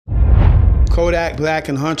Kodak Black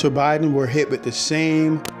and Hunter Biden were hit with the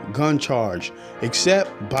same gun charge,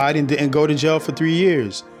 except Biden didn't go to jail for 3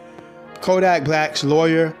 years. Kodak Black's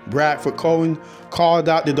lawyer, Bradford Cohen, called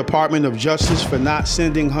out the Department of Justice for not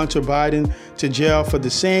sending Hunter Biden to jail for the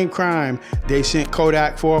same crime they sent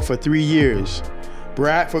Kodak for 3 years.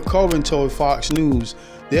 Bradford Cohen told Fox News,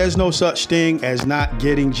 "There's no such thing as not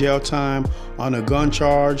getting jail time on a gun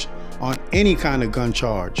charge, on any kind of gun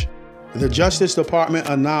charge." The Justice Department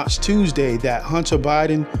announced Tuesday that Hunter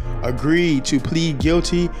Biden agreed to plead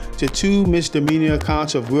guilty to 2 misdemeanor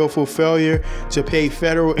counts of willful failure to pay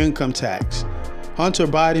federal income tax. Hunter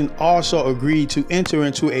Biden also agreed to enter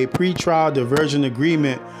into a pretrial diversion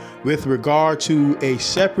agreement with regard to a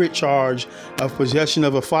separate charge of possession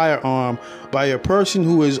of a firearm by a person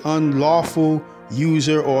who is unlawful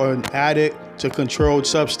user or an addict to controlled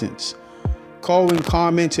substance. Cohen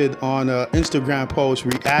commented on an Instagram post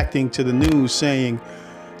reacting to the news saying,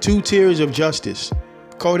 "2 tiers of justice.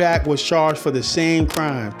 Kodak was charged for the same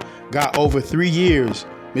crime, got over 3 years.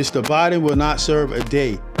 Mr. Biden will not serve a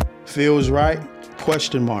day. Feels right?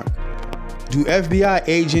 Question mark. Do FBI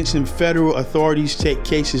agents and federal authorities take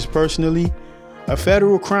cases personally? A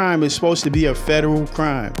federal crime is supposed to be a federal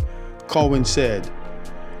crime," Cohen said.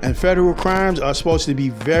 "And federal crimes are supposed to be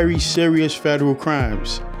very serious federal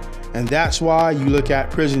crimes. And that's why you look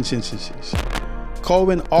at prison sentences."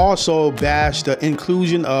 Cohen also bashed the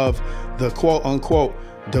inclusion of the quote-unquote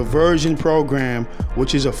diversion program,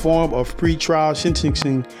 which is a form of pretrial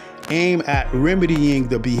sentencing aimed at remedying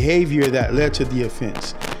the behavior that led to the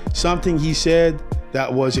offense, something he said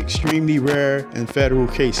that was extremely rare in federal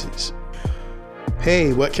cases.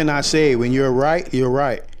 Hey, what can I say? When you're right, you're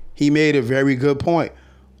right. He made a very good point.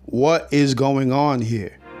 What is going on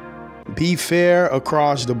here? Be fair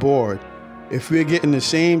across the board. If we're getting the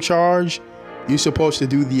same charge, you're supposed to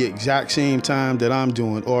do the exact same time that I'm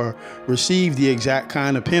doing or receive the exact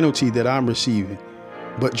kind of penalty that I'm receiving.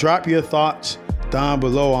 But drop your thoughts down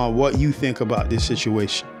below on what you think about this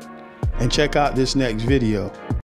situation. And check out this next video.